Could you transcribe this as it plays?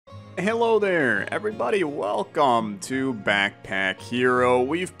Hello there, everybody. Welcome to Backpack Hero.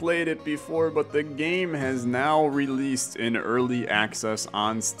 We've played it before, but the game has now released in early access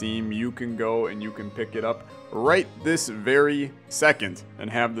on Steam. You can go and you can pick it up right this very second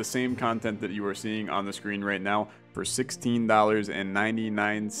and have the same content that you are seeing on the screen right now for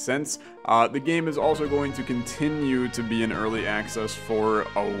 $16.99. The game is also going to continue to be in early access for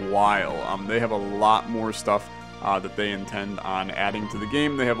a while. They have a lot more stuff that they intend on adding to the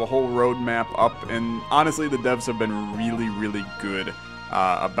game. They have a whole roadmap up, and honestly, the devs have been really good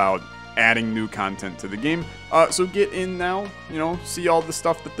about adding new content to the game. So get in now, see all the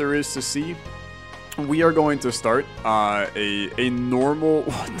stuff that there is to see. We are going to start a normal.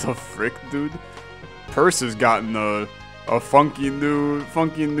 What the frick, dude? Purse has gotten a funky new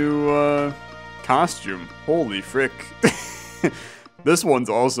costume. Holy frick. This one's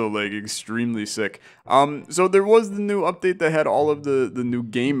also, like, extremely sick. So there was the new update that had all of the new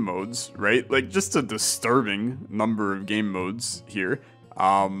game modes, right? Like, just a disturbing number of game modes here.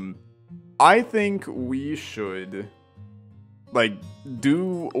 I think we should, like,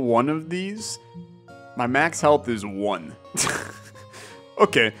 do one of these. My max health is 1.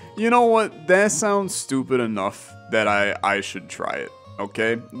 Okay, you know what? That sounds stupid enough that I should try it,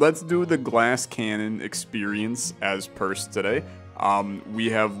 okay? Let's do the glass cannon experience as Purse today.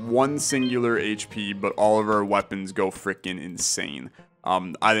 We have 1 singular HP, but all of our weapons go frickin' insane.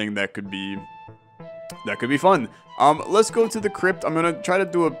 I think that could be fun. Let's go to the crypt. I'm gonna try to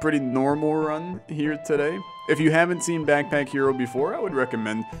do a pretty normal run here today. If you haven't seen Backpack Hero before, I would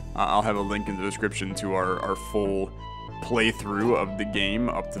recommend, I'll have a link in the description to our full playthrough of the game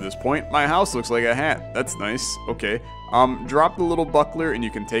up to this point. My house looks like a hat. That's nice. Okay. Drop the little buckler and you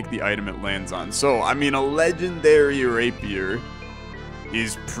can take the item it lands on. So, I mean, a legendary rapier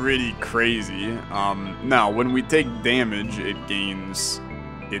is pretty crazy. Now, when we take damage, it gains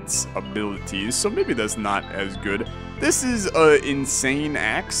its abilities, so maybe that's not as good. This is a insane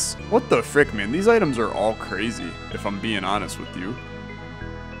axe. What the frick, man? These items are all crazy, if I'm being honest with you.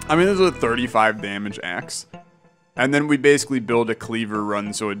 I mean, this is a 35 damage axe. And then we basically build a cleaver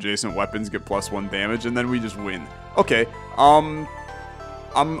run so adjacent weapons get +1 damage, and then we just win. Okay, I'm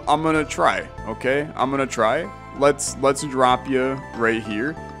gonna try, okay? I'm gonna try. Let's drop you right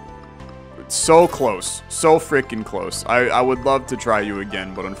here. So close. So freaking close. I would love to try you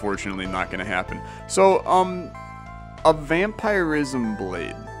again, but unfortunately not gonna happen. So, a vampirism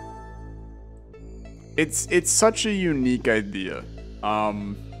blade. It's such a unique idea. I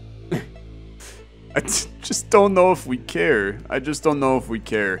just don't know if we care. I just don't know if we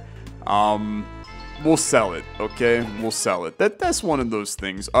care. We'll sell it, okay? We'll sell it. That's one of those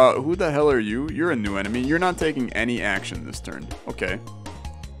things. Who the hell are you? You're a new enemy. You're not taking any action this turn. Okay.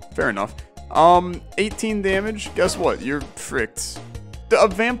 Fair enough. 18 damage. Guess what? You're fricked. A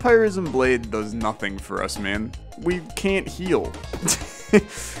vampirism blade does nothing for us, man. We can't heal.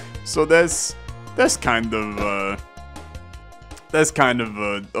 So that's kind of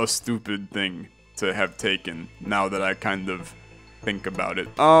a stupid thing to have taken, now that I kind of think about it.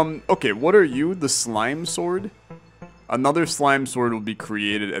 Okay, what are you? The slime sword? Another slime sword will be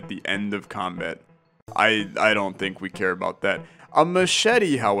created at the end of combat. I don't think we care about that. A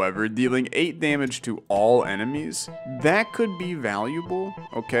machete, however, dealing 8 damage to all enemies. That could be valuable,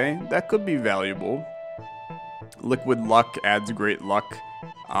 okay? That could be valuable. Liquid luck adds great luck.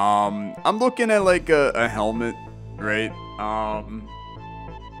 I'm looking at, like, a helmet, right?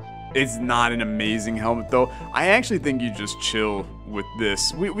 It's not an amazing helmet, though. I actually think you just chill with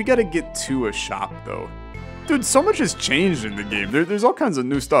this. We gotta get to a shop, though. Dude, so much has changed in the game. There's all kinds of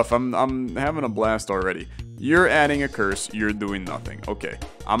new stuff. I'm having a blast already. You're adding a curse. You're doing nothing. Okay.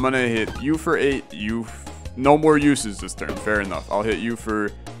 I'm gonna hit you for 8. No more uses this turn. Fair enough. I'll hit you for...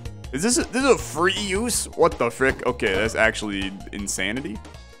 Is this a free use? What the frick? Okay, that's actually insanity.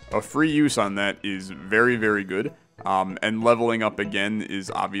 A free use on that is very good. And leveling up again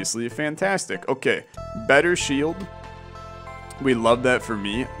is obviously fantastic. Okay, better shield. We love that for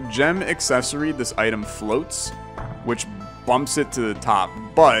me. Gem accessory, this item floats, which bumps it to the top,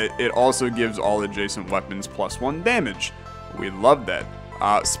 but it also gives all adjacent weapons +1 damage. We love that.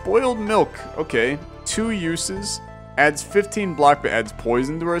 Spoiled milk. Okay, 2 uses. Adds 15 block, but adds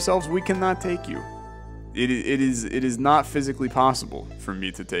poison to ourselves. We cannot take you. It is not physically possible for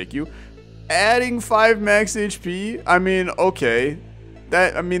me to take you. Adding 5 max HP, I mean, okay.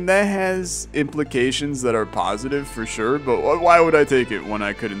 That has implications that are positive for sure, but why would I take it when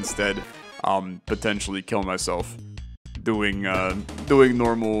I could instead potentially kill myself doing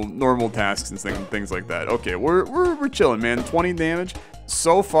normal tasks and things like that. Okay, we're chilling, man. 20 damage.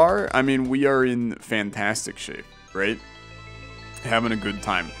 So far, I mean, we are in fantastic shape, right? Having a good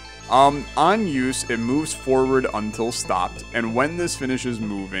time. On use, it moves forward until stopped, and when this finishes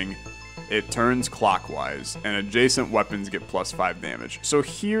moving, it turns clockwise, and adjacent weapons get +5 damage. So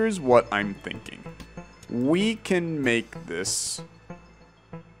here's what I'm thinking. We can make this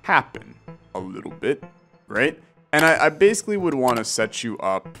happen a little bit, right? And I basically would want to set you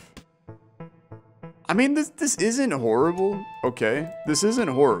up. I mean, this isn't horrible, okay? This isn't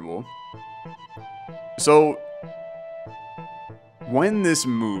horrible. So when this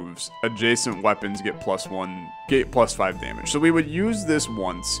moves, adjacent weapons get +5 damage. So we would use this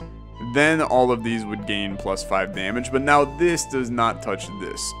once, then all of these would gain +5 damage, but now this does not touch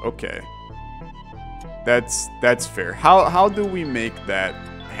this. Okay. That's fair. How do we make that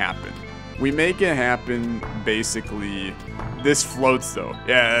happen? We make it happen basically. This floats though.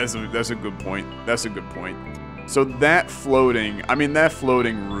 Yeah, that's a good point. That's a good point. So that floating, I mean that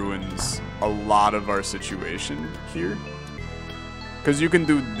floating ruins a lot of our situation here. Cause you can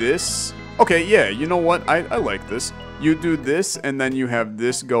do this. Okay, yeah, you know what? I like this. You do this and then you have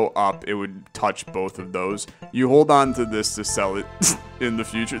this go up. It would touch both of those. You hold on to this to sell it in the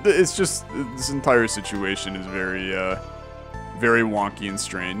future. It's just, this entire situation is very wonky and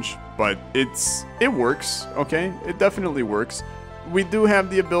strange, but it works, okay? It definitely works. We do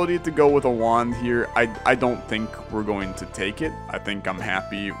have the ability to go with a wand here. I don't think we're going to take it. I think I'm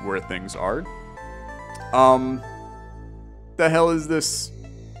happy where things are. The hell is this?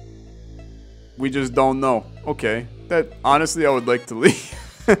 We just don't know. Okay, that honestly I would like to leave.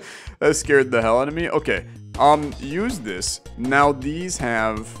 That scared the hell out of me. Okay, use this. Now these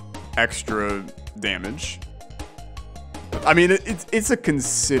have extra damage. I mean, it's a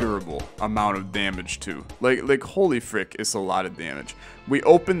considerable amount of damage too. Like holy frick, it's a lot of damage. We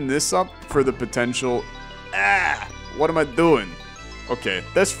open this up for the potential. What am I doing? Okay,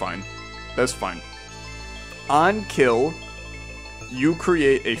 that's fine. That's fine. On kill, you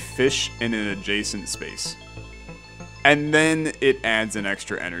create a fish in an adjacent space. And then it adds an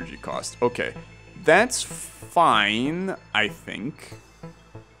extra energy cost. Okay, that's fine, I think.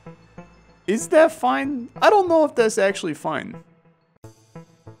 Is that fine? I don't know if that's actually fine.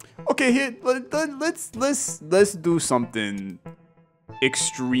 Okay, here, let's do something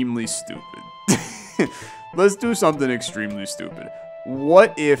extremely stupid. Let's do something extremely stupid.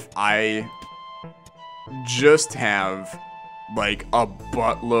 What if I just have like a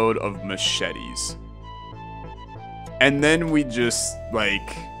buttload of machetes? And then we just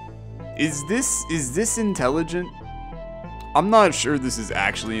like, is this intelligent? I'm not sure this is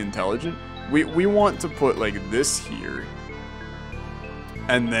actually intelligent. We want to put like this here.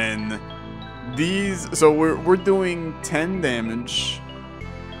 And then these, so we're doing 10 damage.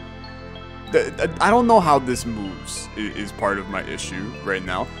 I don't know how this moves is part of my issue right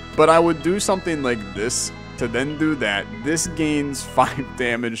now. But I would do something like this to then do that. This gains 5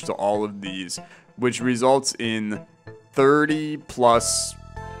 damage to all of these, which results in 30 plus,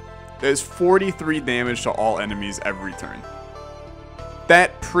 there's 43 damage to all enemies every turn.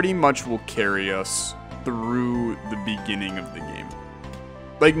 That pretty much will carry us through the beginning of the game.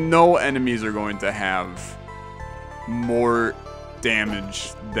 Like, no enemies are going to have more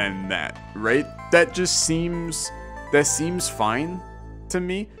damage than that, right? That just seems fine to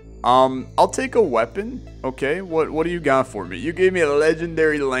me. I'll take a weapon. Okay, what do you got for me? You gave me a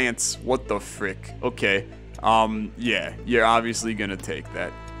legendary lance. What the frick? Okay. Yeah, you're obviously gonna take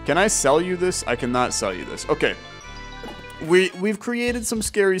that. Can I sell you this? I cannot sell you this. Okay. We've created some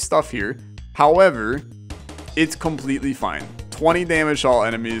scary stuff here. However, it's completely fine. 20 damage to all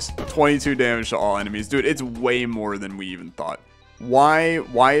enemies, 22 damage to all enemies. Dude, it's way more than we even thought. Why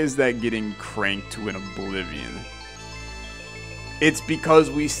is that getting cranked to an oblivion? It's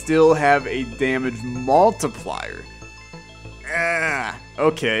because we still have a damage multiplier.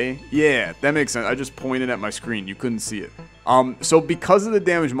 Okay, yeah, that makes sense. I just pointed at my screen. You couldn't see it. So because of the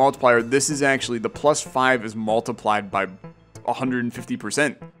damage multiplier, this is actually, the +5 is multiplied by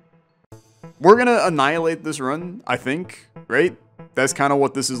 150%. We're gonna annihilate this run, I think, right? That's kind of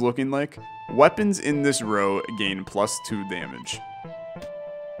what this is looking like. Weapons in this row gain +2 damage.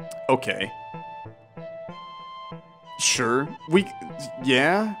 Okay. Sure.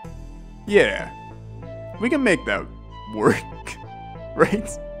 Yeah. We can make that work, right?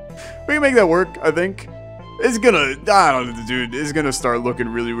 We can make that work, I think. It's gonna, I don't know, dude, it's gonna start looking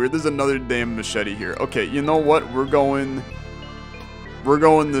really weird. There's another damn machete here. Okay, you know what? We're going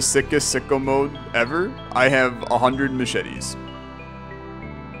the sickest sicko mode ever. I have 100 machetes.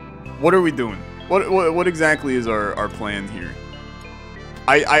 What are we doing? What exactly is our plan here?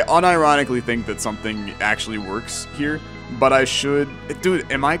 I unironically think that something actually works here, but I should...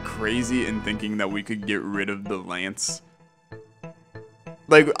 Dude, am I crazy in thinking that we could get rid of the lance?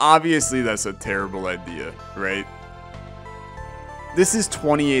 Like, obviously that's a terrible idea, right? This is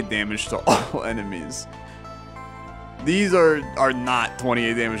 28 damage to all enemies. These are not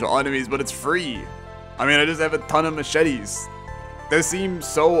 28 damage to all enemies, but it's free. I mean, I just have a ton of machetes. That seems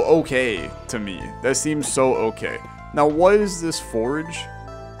so okay to me. That seems so okay. Now, what is this forge?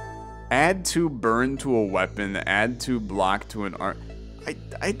 Add 2 burn to a weapon, add 2 block to an arm.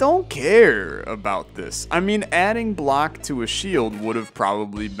 I don't care about this. I mean, adding block to a shield would have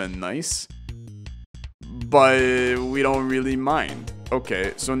probably been nice, but we don't really mind.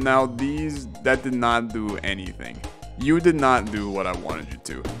 Okay, so now these, that did not do anything. You did not do what I wanted you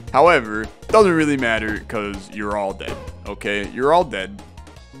to. However, doesn't really matter because you're all dead, okay? You're all dead,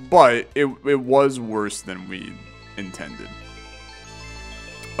 but it was worse than we intended.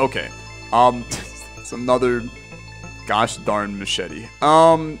 Okay, it's another gosh darn machete.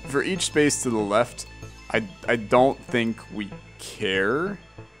 For each space to the left, I don't think we care.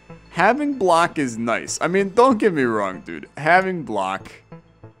 Having block is nice. I mean, don't get me wrong, dude. Having block,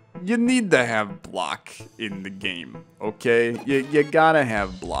 you need to have block in the game, okay? You gotta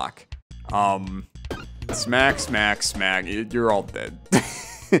have block. Smack, smack, smack. You're all dead.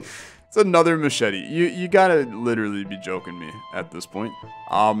 It's another machete. You gotta literally be joking me at this point.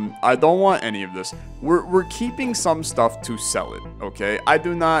 I don't want any of this. We're keeping some stuff to sell it, okay? I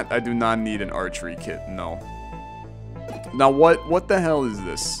do not need an archery kit, no. Now what the hell is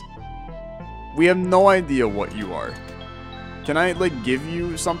this? We have no idea what you are. Can I like give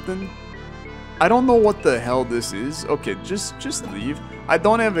you something? I don't know what the hell this is. Okay, just leave. I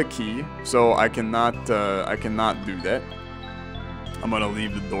don't have a key, so I cannot do that. I'm gonna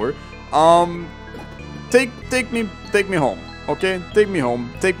leave the door. Take me home, okay? Take me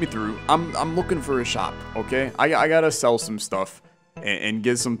home, take me through. I'm looking for a shop, okay? I gotta sell some stuff and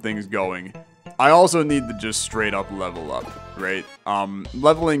get some things going. I also need to just straight up level up, right?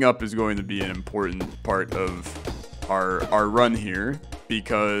 Leveling up is going to be an important part of our run here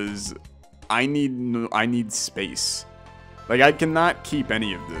because I need space. Like, I cannot keep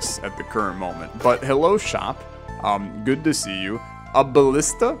any of this at the current moment. But hello, shop. Good to see you. A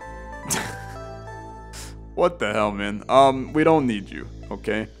ballista? What the hell, man? We don't need you,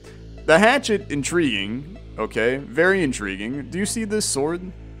 okay? The hatchet, intriguing, okay? Very intriguing. Do you see this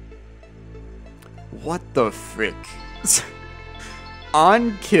sword? What the frick?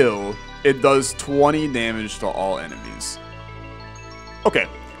 On kill, it does 20 damage to all enemies. Okay,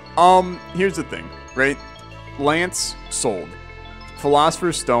 here's the thing, right? Lance, sold.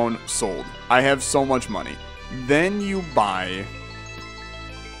 Philosopher's Stone, sold. I have so much money. Then you buy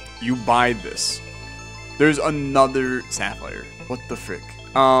this. There's another sapphire. What the frick?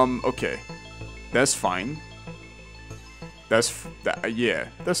 Okay. That's fine. Yeah,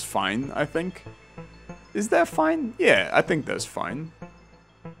 that's fine, I think. Is that fine? Yeah, I think that's fine.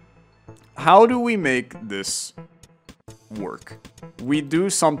 How do we make this work? We do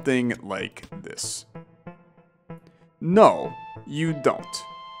something like this. No, you don't.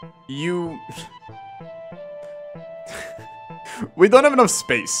 We don't have enough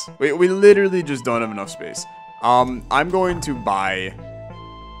space. We literally just don't have enough space. I'm going to buy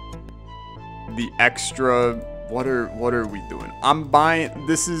the extra. What are we doing? I'm buying.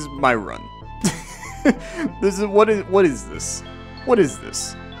 This is my run. This is what is this? What is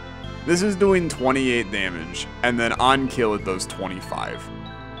this? This is doing 28 damage, and then on kill it does 25.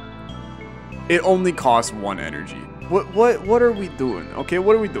 It only costs 1 energy. What are we doing? Okay,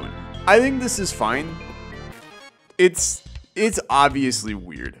 what are we doing? I think this is fine. It's obviously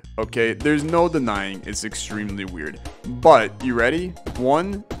weird, okay? There's no denying it's extremely weird. But, you ready?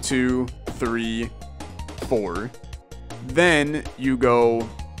 1, 2, 3, 4. Then you go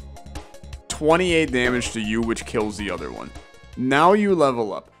 28 damage to you, which kills the other one. Now you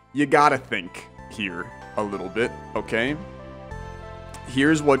level up. You gotta think here a little bit, okay?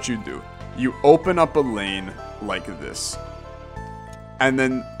 Here's what you do. You open up a lane like this. And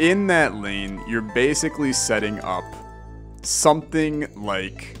then in that lane, you're basically setting up something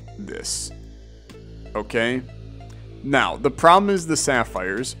like this, okay? Now, the problem is the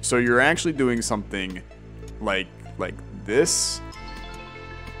sapphires, so you're actually doing something like this,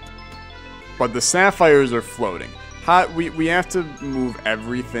 but the sapphires are floating. We have to move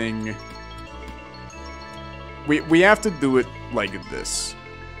everything. We have to do it like this,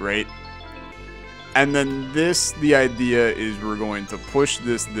 right? And then this, the idea is we're going to push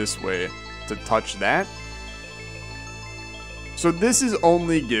this way to touch that. So this is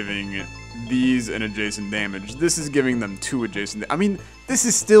only giving these an adjacent damage. This is giving them 2 adjacent. I mean, this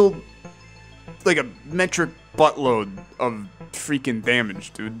is still like a metric buttload of freaking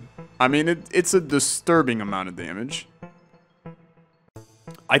damage, dude. I mean, it's a disturbing amount of damage.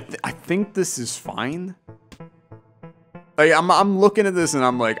 I think this is fine. Like, I'm looking at this and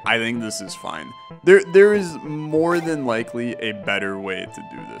I'm like, I think this is fine. There is more than likely a better way to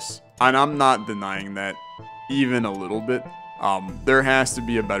do this. And I'm not denying that even a little bit. There has to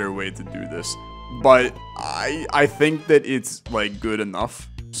be a better way to do this. But I think that it's, like, good enough.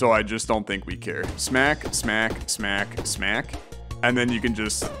 So I just don't think we care. Smack, smack, smack, smack. And then you can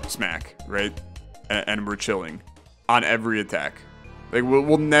just smack, right? And we're chilling on every attack. Like,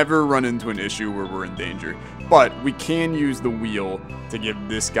 we'll never run into an issue where we're in danger. But we can use the wheel to give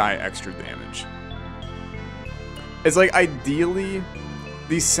this guy extra damage. It's like, ideally,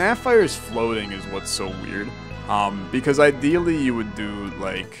 these sapphires floating is what's so weird. Because ideally you would do,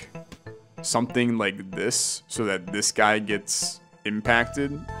 like, something like this so that this guy gets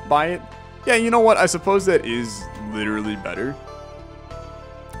impacted by it. Yeah, you know what? I suppose that is literally better.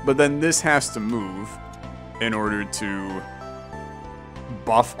 But then this has to move in order to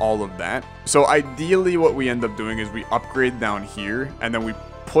buff all of that. So ideally what we end up doing is we upgrade down here and then we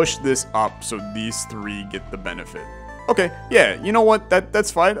push this up so these three get the benefit. Okay, yeah, you know what? That's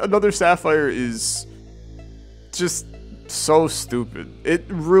fine. Another sapphire is just so stupid. It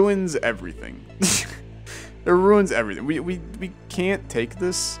ruins everything. It ruins everything. We can't take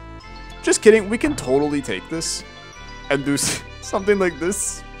this. Just kidding. We can totally take this and do something like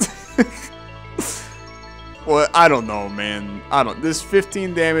this. Well, I don't know, man. This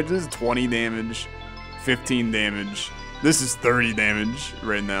 15 damage, this is 20 damage, 15 damage. This is 30 damage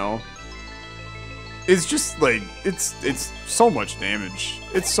right now. It's just like, it's so much damage.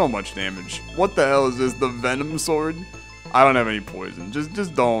 It's so much damage. What the hell is this? The Venom Sword? I don't have any poison.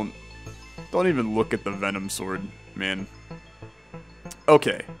 Just don't even look at the Venom Sword, man.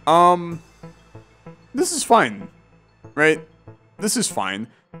 Okay. This is fine, right? This is fine.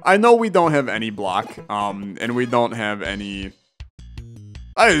 I know we don't have any block, and we don't have any...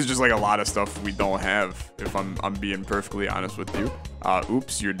 There's just like a lot of stuff we don't have, if I'm being perfectly honest with you.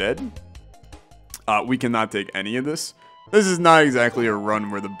 Oops, you're dead. We cannot take any of this. This is not exactly a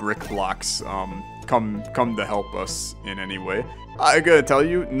run where the brick blocks come to help us in any way. I gotta tell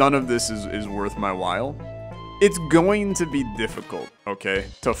you, none of this is worth my while. It's going to be difficult, okay,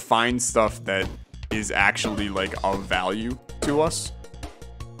 to find stuff that is actually like of value to us.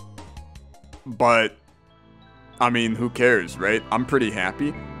 But, I mean, who cares, right? I'm pretty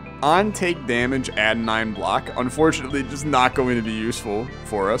happy. On take damage, add 9 block. Unfortunately, just not going to be useful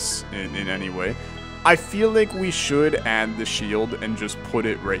for us in any way. I feel like we should add the shield and just put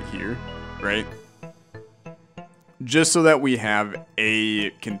it right here, right? Just so that we have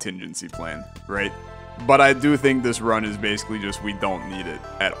a contingency plan, right? But I do think this run is basically just we don't need it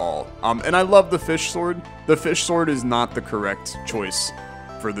at all. And I love the fish sword. The fish sword is not the correct choice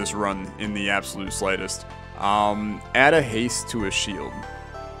for this run in the absolute slightest. Add a haste to a shield.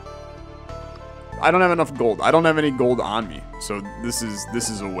 I don't have enough gold. I don't have any gold on me, so this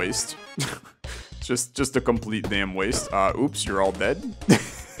is a waste. just a complete damn waste. Oops, you're all dead.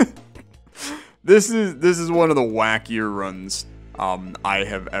 This is one of the wackier runs I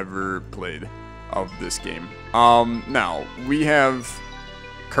have ever played of this game. Now we have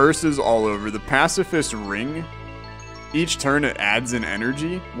curses all over. The pacifist ring. Each turn it adds an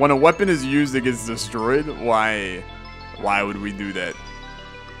energy. When a weapon is used, it gets destroyed. Why would we do that?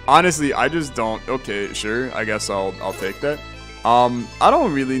 Honestly, I just don't. Okay, sure. I guess I'll take that. I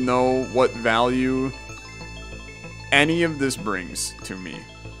don't really know what value any of this brings to me.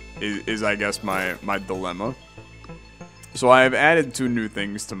 Is I guess my dilemma. So I have added 2 new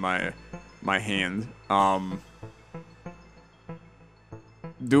things to my hand.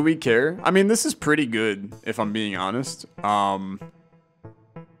 Do we care? I mean, this is pretty good, if I'm being honest. If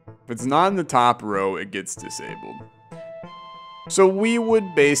it's not in the top row, it gets disabled. So we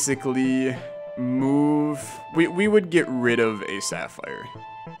would basically move... We would get rid of a sapphire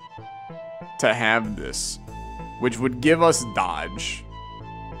to have this, which would give us dodge.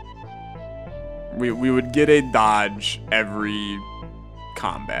 We would get a dodge every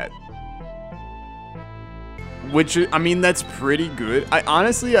combat. Which, I mean, that's pretty good.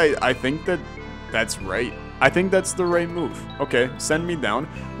 Honestly, I think that's right. I think that's the right move. Okay, send me down.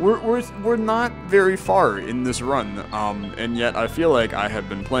 We're not very far in this run, and yet I feel like I have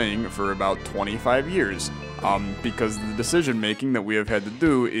been playing for about 25 years, because the decision making that we have had to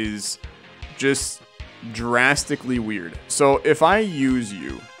do is just drastically weird. So if I use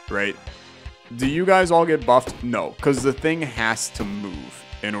you, right, do you guys all get buffed? No, because the thing has to move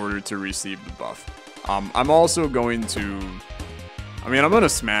in order to receive the buff. I'm also going to... I mean, I'm going to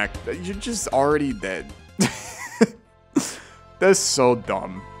smack... You're just already dead. That's so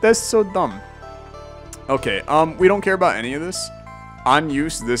dumb. That's so dumb. Okay, we don't care about any of this. On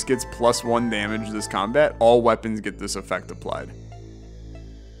use, this gets +1 damage this combat. All weapons get this effect applied.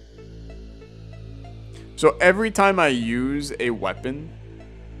 So every time I use a weapon,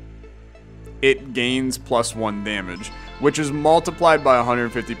 it gains +1 damage, which is multiplied by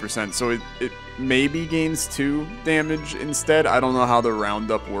 150%. So it maybe gains 2 damage instead. I don't know how the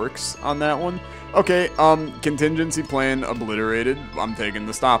roundup works on that one. Okay, contingency plan obliterated. I'm taking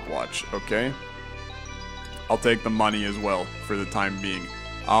the stopwatch, okay? I'll take the money as well for the time being.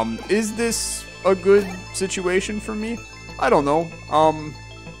 Is this a good situation for me? I don't know.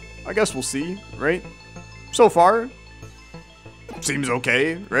 I guess we'll see, right? So far, seems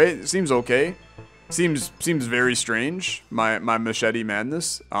okay, right? Seems okay. Seems very strange, my machete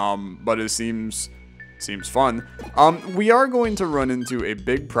madness. But it seems fun. We are going to run into a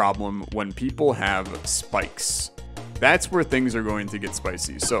big problem when people have spikes. That's where things are going to get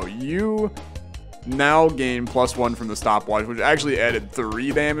spicy. So you now gain +1 from the stopwatch, which actually added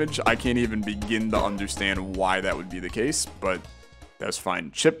 3 damage. I can't even begin to understand why that would be the case, but that's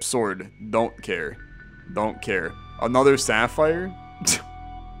fine. Chip sword, don't care. Don't care. Another sapphire?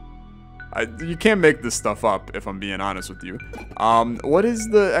 You can't make this stuff up, if I'm being honest with you. What is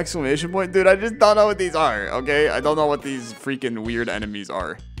the exclamation point? Dude, I just don't know what these are, okay? I don't know what these freaking weird enemies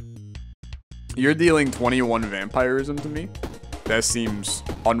are. You're dealing 21 vampirism to me. That seems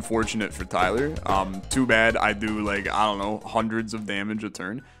unfortunate for Tyler. Too bad I do, like, I don't know, hundreds of damage a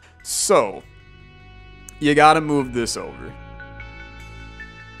turn. So, you gotta move this over.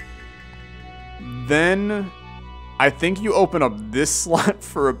 Then, I think you open up this slot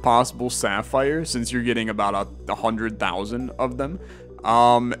for a possible sapphire, since you're getting about 100,000 of them.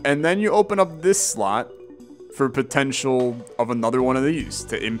 And then you open up this slot for potential of another one of these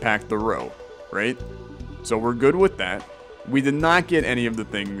to impact the row, right? So we're good with that. We did not get any of the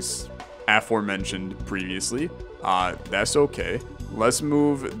things aforementioned previously. That's okay. Let's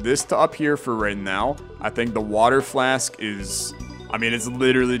move this to up here for right now. I think the water flask is, I mean, it's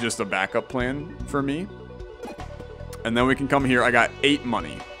literally just a backup plan for me. And then we can come here. I got 8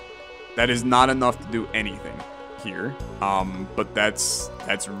 money. That is not enough to do anything here. But that's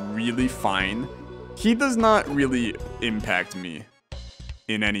really fine. He does not really impact me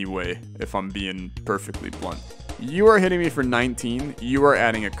in any way, if I'm being perfectly blunt. You are hitting me for 19. You are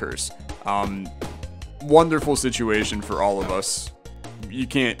adding a curse. Wonderful situation for all of us. You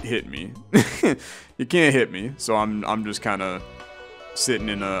can't hit me. You can't hit me. So I'm just kind of sitting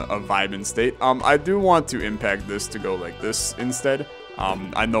in a vibing state. I do want to impact this to go like this instead.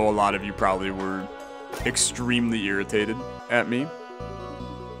 I know a lot of you probably were extremely irritated at me.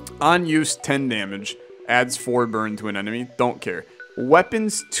 On use, 10 damage. Adds 4 burn to an enemy. Don't care.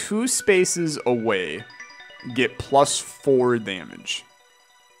 Weapons 2 spaces away get +4 damage.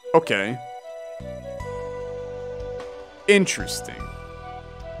 Okay. Interesting.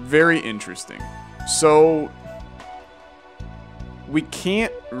 Very interesting. So, we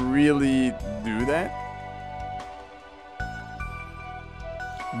can't really do that.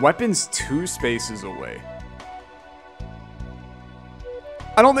 Weapons 2 spaces away.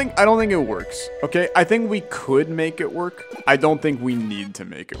 I don't think it works. Okay, I think we could make it work. I don't think we need to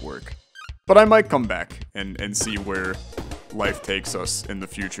make it work. But I might come back and see where life takes us in the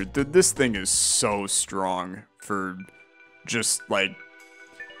future. Dude, this thing is so strong for just like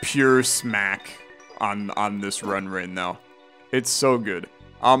pure smack on this run right now. It's so good.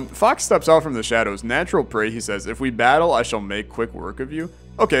 Fox steps out from the shadows. Natural prey, he says. If we battle, I shall make quick work of you.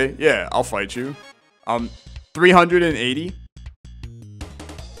 Okay, yeah, I'll fight you. 380.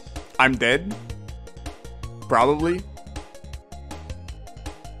 I'm dead. Probably.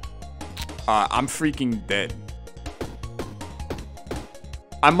 I'm freaking dead.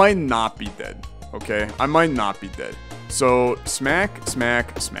 I might not be dead. Okay? I might not be dead. So, smack,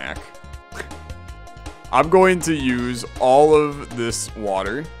 smack, smack. I'm going to use all of this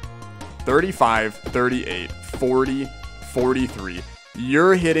water. 35, 38, 40, 43.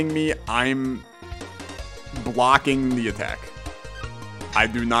 You're hitting me. I'm blocking the attack. I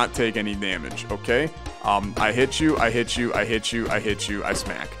do not take any damage, okay? I hit you, I hit you, I hit you, I hit you, I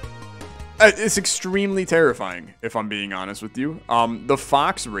smack. It's extremely terrifying, if I'm being honest with you. The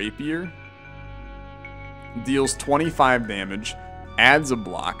Fox Rapier deals 25 damage, adds a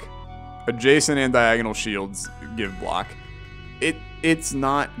block. Adjacent and diagonal shields give block. It's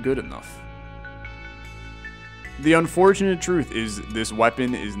not good enough. The unfortunate truth is this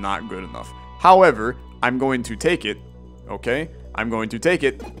weapon is not good enough. However, I'm going to take it, okay? I'm going to take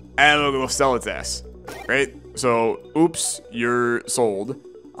it, and I'm going to sell its ass, right? So, oops, you're sold.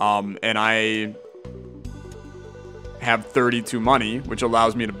 And I have 32 money, which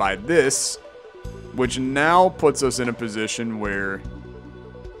allows me to buy this, which now puts us in a position where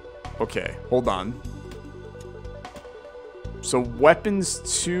Okay, hold on. So weapons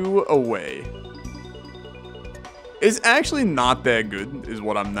 2 away is actually not that good, is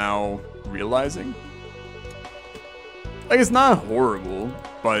what I'm now realizing. Like, it's not horrible,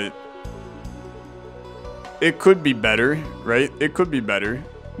 but it could be better, right? It could be better.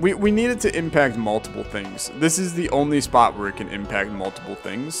 We need it to impact multiple things. This is the only spot where it can impact multiple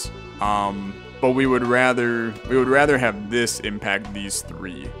things. But we would rather have this impact these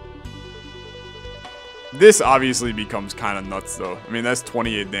 3. This obviously becomes kind of nuts, though. I mean, that's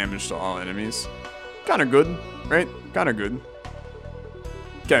 28 damage to all enemies. Kind of good, right? Kind of good.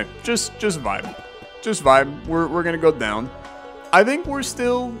 Okay, just vibe. Just vibe. We're gonna go down. I think we're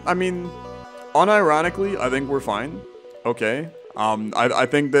still, I mean, unironically, I think we're fine. Okay. I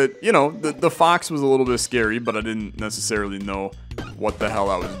think that, you know, the fox was a little bit scary, but I didn't necessarily know what the hell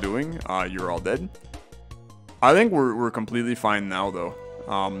I was doing. You're all dead. I think we're completely fine now, though.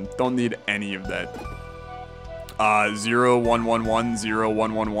 Don't need any of that. 0 1 1 1 0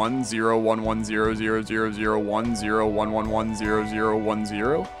 1 1 1 0 1 1 0 0 0 0 1 0 1 1 1 0 0 1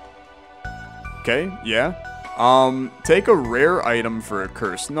 0. Okay, yeah. Take a rare item for a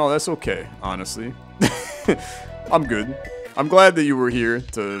curse. No, that's okay, honestly. I'm good. I'm glad that you were here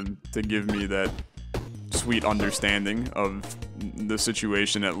to give me that sweet understanding of the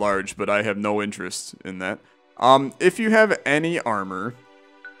situation at large, but I have no interest in that. If you have any armor,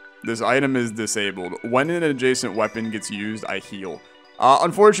 this item is disabled. When an adjacent weapon gets used, I heal.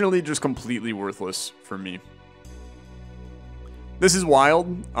 Unfortunately, just completely worthless for me. This is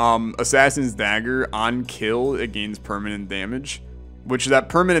wild. Assassin's Dagger, on kill, it gains permanent damage. Which that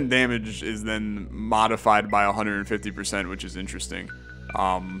permanent damage is then modified by 150%, which is interesting.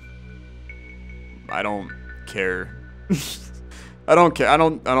 I don't care. I don't care.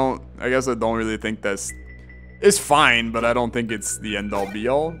 I guess I don't really think that's... It's fine, but I don't think it's the end-all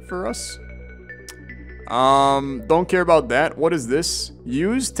be-all for us. Don't care about that. What is this?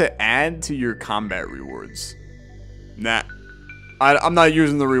 Use to add to your combat rewards. Nah. I'm not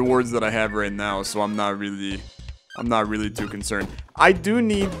using the rewards that I have right now, so I'm not really too concerned. I do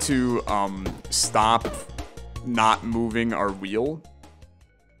need to stop not moving our wheel.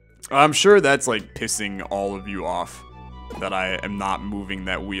 I'm sure that's like pissing all of you off that I am not moving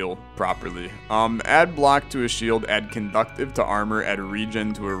that wheel properly. Add block to a shield, add conductive to armor, add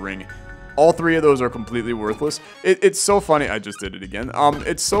regen to a ring. All 3 of those are completely worthless. It's so funny. I just did it again.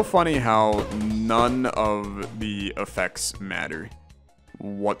 It's so funny how none of the effects matter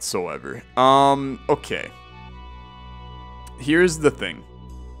whatsoever. Okay. Here's the thing.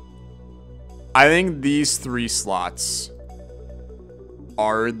 I think these 3 slots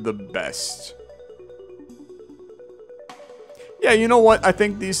are the best. Yeah, you know what? I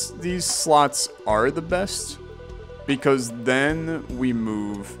think these slots are the best because then we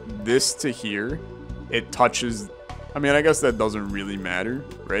move this to here. It touches... I mean, I guess that doesn't really matter,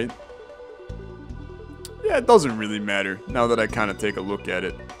 right? Yeah, it doesn't really matter now that I kind of take a look at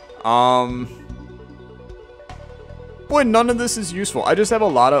it. Boy, none of this is useful. I just have a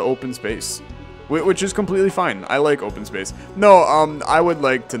lot of open space, which is completely fine. I like open space. No, I would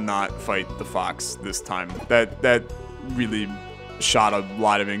like to not fight the fox this time. That really shot a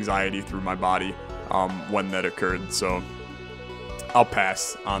lot of anxiety through my body when that occurred. So I'll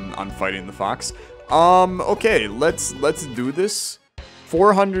pass on fighting the fox. Okay, let's do this.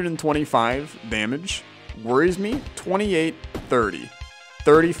 425 damage worries me. 28, 30,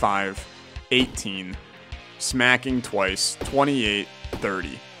 35, 18. Smacking twice, 28,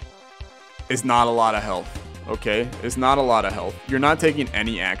 30. It's not a lot of health, okay? It's not a lot of health. You're not taking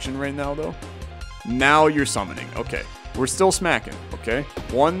any action right now, though. Now you're summoning. Okay, we're still smacking, okay?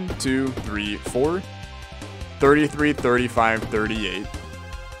 1, 2, 3, 4. 33, 35, 38.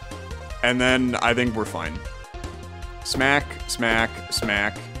 And then I think we're fine. Smack, smack,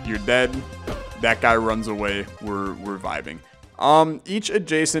 smack. You're dead. That guy runs away. We're vibing. Each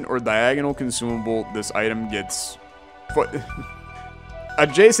adjacent or diagonal consumable this item gets...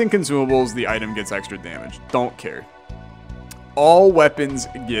 Adjacent consumables, the item gets extra damage. Don't care. All weapons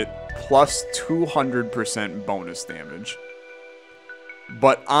get plus 200% bonus damage.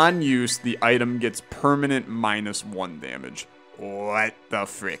 But on use, the item gets permanent minus 1 damage. What the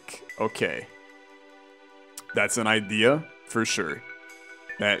frick? Okay. That's an idea, for sure.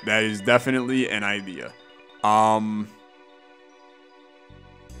 That is definitely an idea.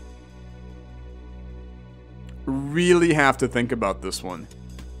 Really have to think about this one.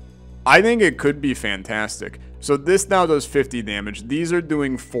 I think it could be fantastic. So this now does 50 damage. These are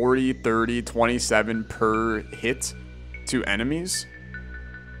doing 40, 30, 27 per hit to enemies.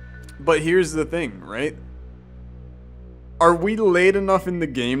 But here's the thing, right? Are we late enough in the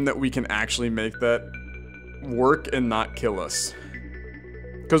game that we can actually make that work and not kill us?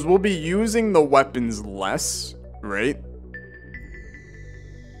 Because we'll be using the weapons less, right?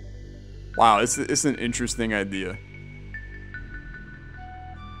 Wow, it's an interesting idea.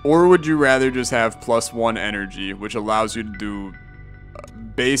 Or would you rather just have +1 energy, which allows you to do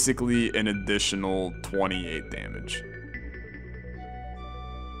basically an additional 28 damage?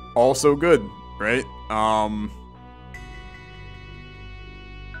 Also good, right?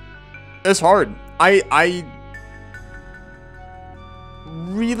 It's hard. I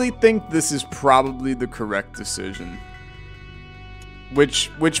really think this is probably the correct decision.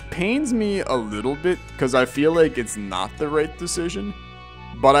 Which pains me a little bit, because I feel like it's not the right decision.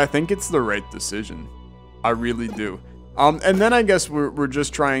 But I think it's the right decision. I really do. And then I guess we're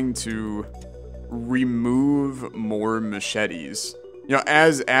just trying to remove more machetes. You know,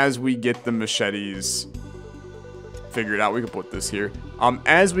 as we get the machetes figured out, we can put this here.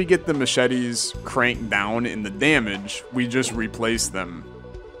 As we get the machetes cranked down in the damage, we just replace them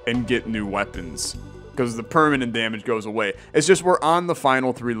and get new weapons. Because the permanent damage goes away. It's just we're on the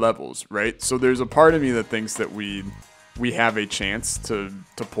final 3 levels, right? So there's a part of me that thinks that we have a chance to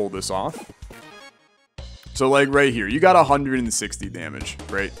pull this off. So like right here, you got 160 damage,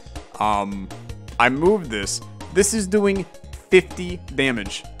 right? I moved this. This is doing 50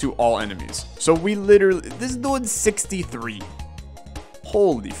 damage to all enemies. So we literally, this is doing 63.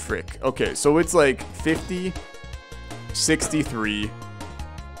 Holy frick. Okay, so it's like 50, 63,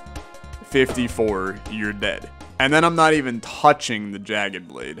 54, you're dead. And then I'm not even touching the Jagged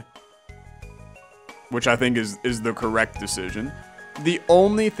Blade, which I think is the correct decision. The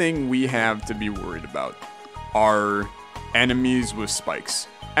only thing we have to be worried about are enemies with spikes.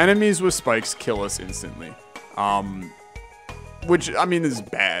 Enemies with spikes kill us instantly. Which, I mean, is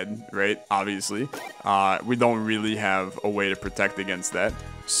bad, right? Obviously. We don't really have a way to protect against that.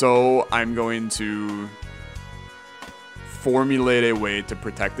 So I'm going to formulate a way to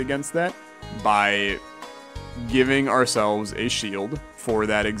protect against that by giving ourselves a shield for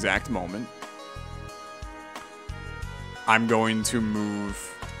that exact moment. I'm going to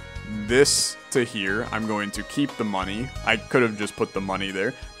move this to here. I'm going to keep the money. I could have just put the money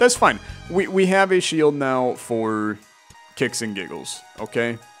there. That's fine. We have a shield now for kicks and giggles,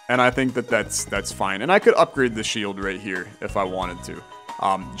 okay? And I think that that's fine. And I could upgrade the shield right here if I wanted to.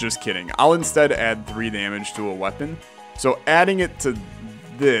 Just kidding. I'll instead add 3 damage to a weapon. So adding it to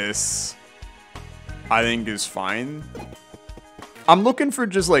this, I think is fine. I'm looking for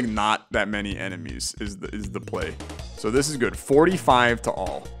just like not that many enemies is the play. So this is good. 45 to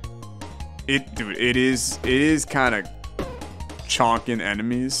all. Dude, it is kind of chonking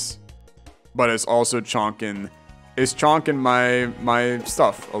enemies, but it's also chonking my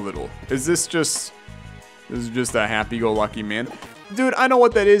stuff a little. Is this just a happy-go-lucky man? Dude, I know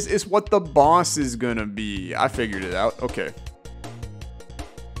what that is. It's what the boss is gonna be. I figured it out. Okay.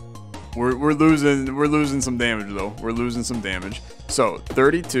 We're losing some damage though. We're losing some damage. So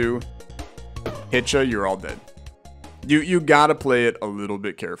 32, hit ya, you're all dead. You gotta play it a little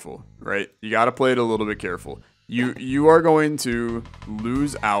bit careful, right? You gotta play it a little bit careful. You are going to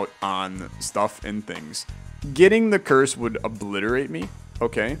lose out on stuff and things. Getting the curse would obliterate me,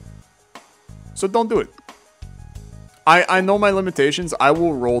 okay? So don't do it. I know my limitations. I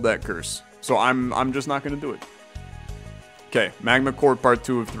will roll that curse. So I'm just not gonna do it. Okay, Magma Core Part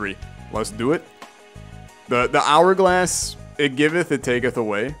 2 of 3. Let's do it. The hourglass, it giveth, it taketh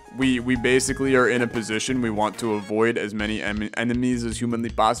away. We basically are in a position we want to avoid as many enemies as humanly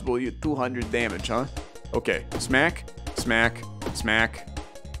possible. You 200 damage, huh? Okay, smack, smack, smack.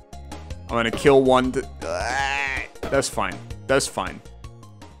 I'm gonna kill one. That's fine. That's fine.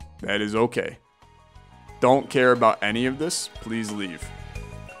 That is okay. Don't care about any of this. Please leave.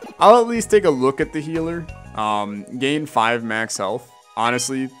 I'll at least take a look at the healer. Gain 5 max health.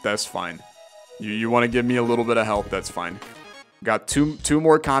 Honestly, that's fine. You want to give me a little bit of health, that's fine. Got two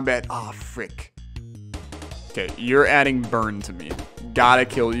more combat. Ah, frick. Okay, you're adding burn to me. Gotta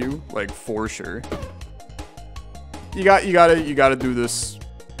kill you, like, for sure. You gotta do this.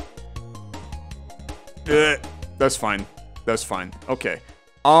 That's fine. That's fine. Okay.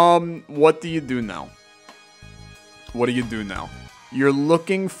 What do you do now? What do you do now? You're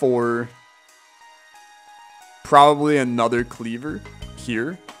looking for probably another cleaver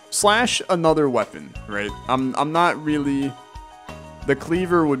here. Slash another weapon, right? I'm not really... The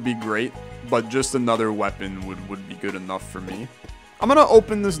cleaver would be great, but just another weapon would be good enough for me. I'm gonna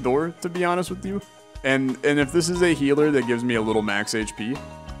open this door, to be honest with you. And if this is a healer that gives me a little max HP,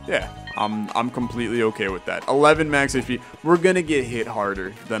 yeah, I'm completely okay with that. 11 max HP. We're gonna get hit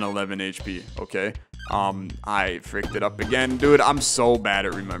harder than 11 HP, okay? I fricked it up again. Dude, I'm so bad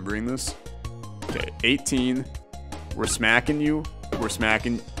at remembering this. Okay, 18. We're smacking you. We're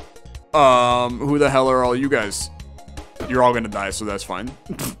smacking. Who the hell are all you guys? You're all gonna die, so that's fine.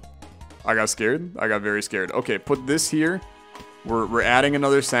 I got scared. I got very scared. Okay, put this here. We're adding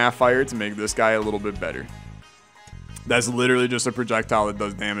another sapphire to make this guy a little bit better. That's literally just a projectile that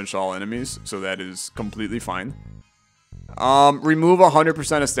does damage to all enemies, so that is completely fine. Remove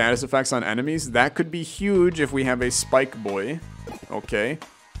 100% of status effects on enemies. That could be huge if we have a spike boy. Okay.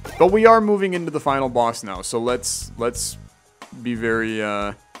 But we are moving into the final boss now, so let's be very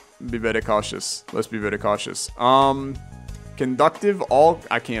cautious. Let's be very cautious. Conductive,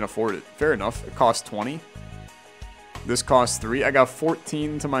 I can't afford it. Fair enough. It costs 20. This costs 3. I got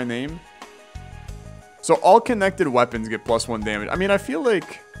 14 to my name. So all connected weapons get +1 damage. I mean, I feel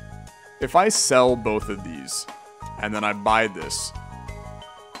like if I sell both of these and then I buy this,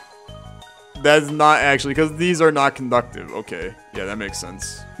 that's not actually, because these are not conductive. Okay, yeah, that makes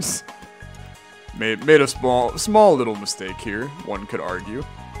sense. made a small little mistake here, one could argue.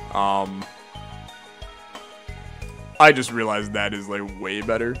 I just realized that is like way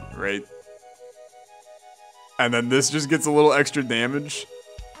better, right? And then this just gets a little extra damage.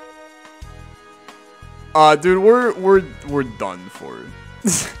 Dude, we're done for it.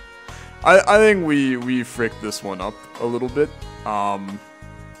 I think we fricked this one up a little bit.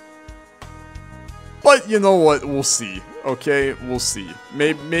 But you know what? We'll see. Okay, we'll see.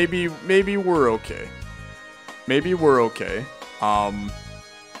 Maybe we're okay. Maybe we're okay.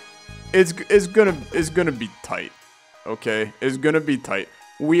 It's gonna be tight. Okay, it's gonna be tight.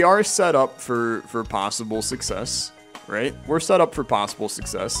 We are set up for possible success, right? We're set up for possible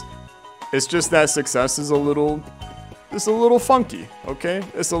success. It's just that success is a little funky, okay?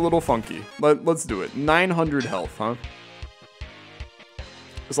 It's a little funky. Let's do it. 900 health, huh?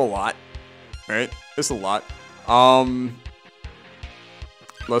 It's a lot, right? It's a lot.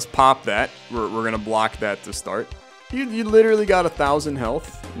 Let's pop that. We're gonna block that to start. You literally got 1,000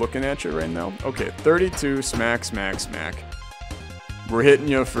 health looking at you right now. Okay, 32, smack, smack, smack. We're hitting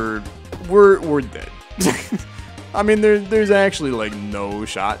you for... We're dead. I mean, there's actually, like, no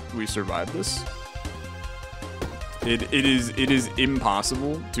shot we survive this. It is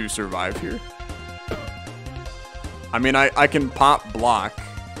impossible to survive here. I mean, I can pop block,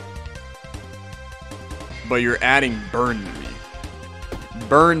 but you're adding burn to me.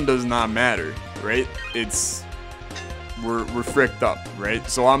 Burn does not matter, right? We're fricked up, right?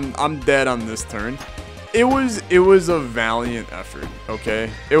 So I'm dead on this turn. It was a valiant effort,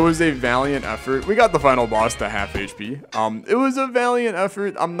 okay? It was a valiant effort. We got the final boss to half HP. It was a valiant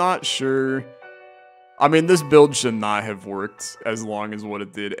effort. I'm not sure. I mean, this build should not have worked as long as what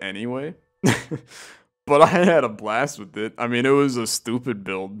it did anyway. But I had a blast with it. I mean, it was a stupid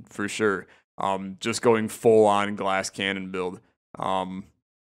build for sure. Just going full on glass cannon build.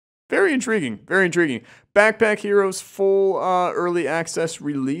 Very intriguing, very intriguing. Backpack Heroes full early access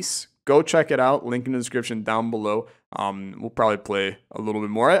release. Go check it out. Link in the description down below. We'll probably play a little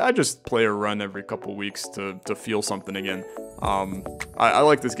bit more. I just play a run every couple weeks to feel something again. I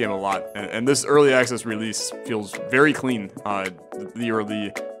like this game a lot, and this early access release feels very clean. The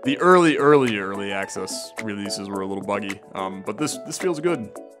early access releases were a little buggy, but this feels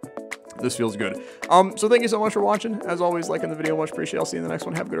good. This feels good. So thank you so much for watching. As always, liking the video, much appreciated. I'll see you in the next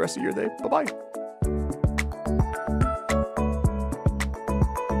one. Have a good rest of your day. Bye-bye.